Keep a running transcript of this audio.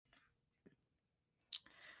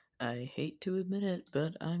I hate to admit it,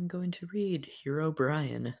 but I'm going to read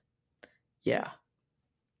Herobrine. Yeah.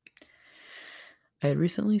 I had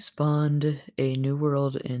recently spawned a new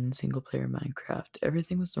world in single player Minecraft.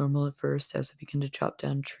 Everything was normal at first as I began to chop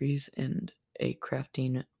down trees and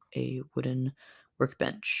crafting a wooden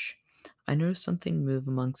workbench. I noticed something move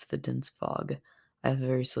amongst the dense fog. I have a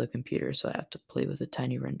very slow computer, so I have to play with a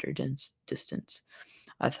tiny render distance.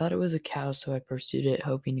 I thought it was a cow, so I pursued it,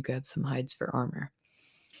 hoping to grab some hides for armor.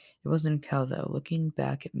 It wasn't a cow, though. Looking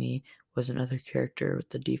back at me was another character with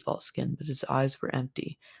the default skin, but his eyes were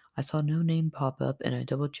empty. I saw no name pop up, and I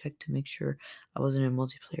double checked to make sure I wasn't in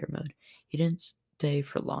multiplayer mode. He didn't stay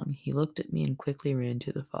for long. He looked at me and quickly ran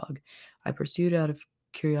to the fog. I pursued out of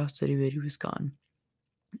curiosity, but he was gone.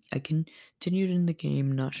 I continued in the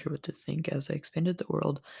game, not sure what to think. As I expanded the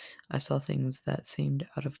world, I saw things that seemed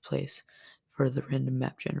out of place for the random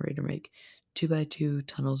map generator make. 2 by 2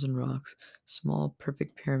 tunnels and rocks, small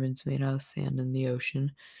perfect pyramids made out of sand in the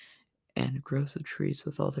ocean, and groves of trees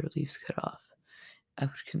with all their leaves cut off.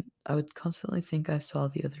 I would constantly think I saw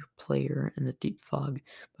the other player in the deep fog,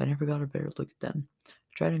 but I never got a better look at them. I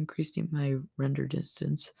tried increasing my render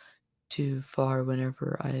distance too far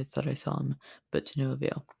whenever I thought I saw him, but to no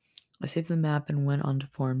avail. I saved the map and went onto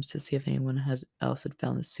forums to see if else had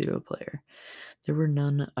found the pseudo player. There were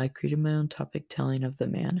none. I created my own topic telling of the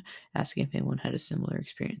man, asking if anyone had a similar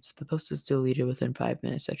experience. The post was deleted within 5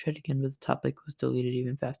 minutes. I tried again, but the topic was deleted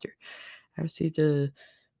even faster. I received a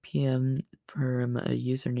PM from a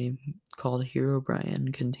username called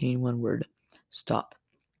Herobrine containing one word: stop.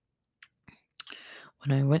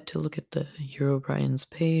 When I went to look at the Herobrine's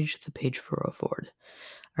page, the page forwarded.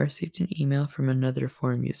 I received an email from another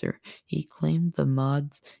forum user. He claimed the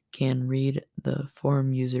mods can read the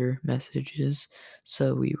forum user messages,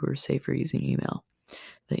 so we were safer using email.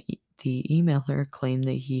 The emailer claimed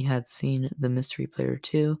that he had seen the mystery player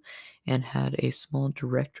too and had a small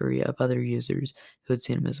directory of other users who had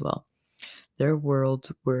seen him as well. Their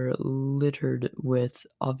worlds were littered with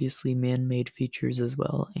obviously man-made features as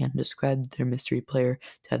well, and described their mystery player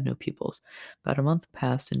to have no pupils. About a month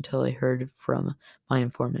passed until I heard from my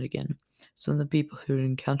informant again. Some of the people who had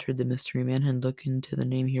encountered the mystery man had looked into the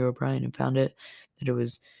name Herobrine and found that it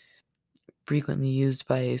was frequently used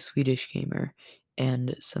by a Swedish gamer,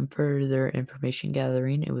 and some further information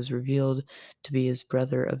gathering, it was revealed to be his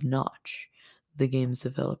brother of Notch, the game's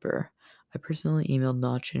developer. I personally emailed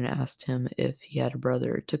Notch and asked him if he had a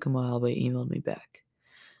brother. It took him a while, but he emailed me back.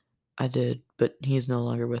 I did, but he is no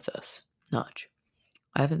longer with us. Notch.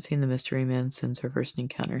 I haven't seen the mystery man since our first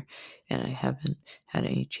encounter, and I haven't had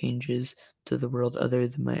any changes to the world other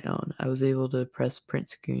than my own. I was able to press print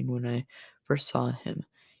screen when I first saw him.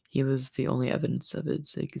 He was the only evidence of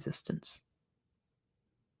its existence.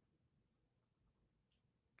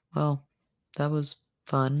 Well, that was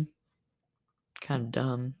fun. Kind of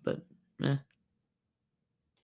dumb, but eh.